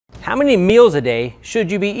How many meals a day should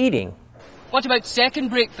you be eating? What about second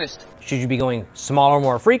breakfast? Should you be going smaller,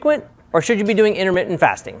 more frequent? Or should you be doing intermittent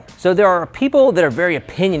fasting? So there are people that are very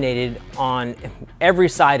opinionated on every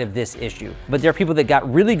side of this issue, but there are people that got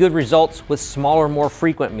really good results with smaller, more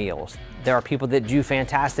frequent meals. There are people that do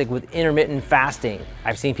fantastic with intermittent fasting.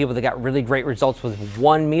 I've seen people that got really great results with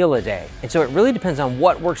one meal a day. And so it really depends on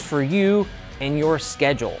what works for you and your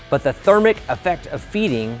schedule. But the thermic effect of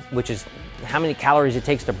feeding, which is how many calories it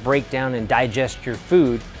takes to break down and digest your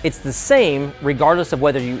food, it's the same regardless of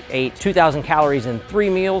whether you ate 2,000 calories in 3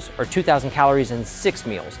 meals or 2,000 calories in 6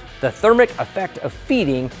 meals. The thermic effect of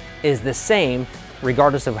feeding is the same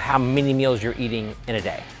regardless of how many meals you're eating in a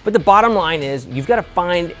day. But the bottom line is you've got to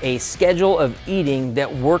find a schedule of eating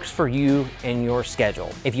that works for you and your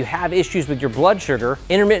schedule. If you have issues with your blood sugar,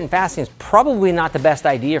 intermittent fasting is probably not the best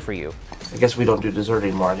idea for you. I guess we don't do dessert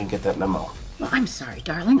anymore. I didn't get that memo. Well, I'm sorry,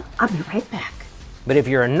 darling. I'll be right back. But if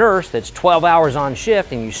you're a nurse that's 12 hours on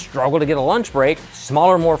shift and you struggle to get a lunch break,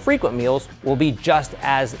 smaller, more frequent meals will be just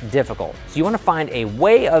as difficult. So you want to find a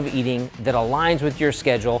way of eating that aligns with your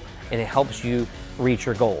schedule and it helps you reach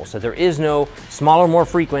your goals. So there is no smaller, more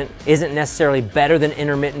frequent isn't necessarily better than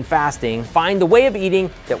intermittent fasting. Find the way of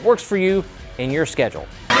eating that works for you and your schedule.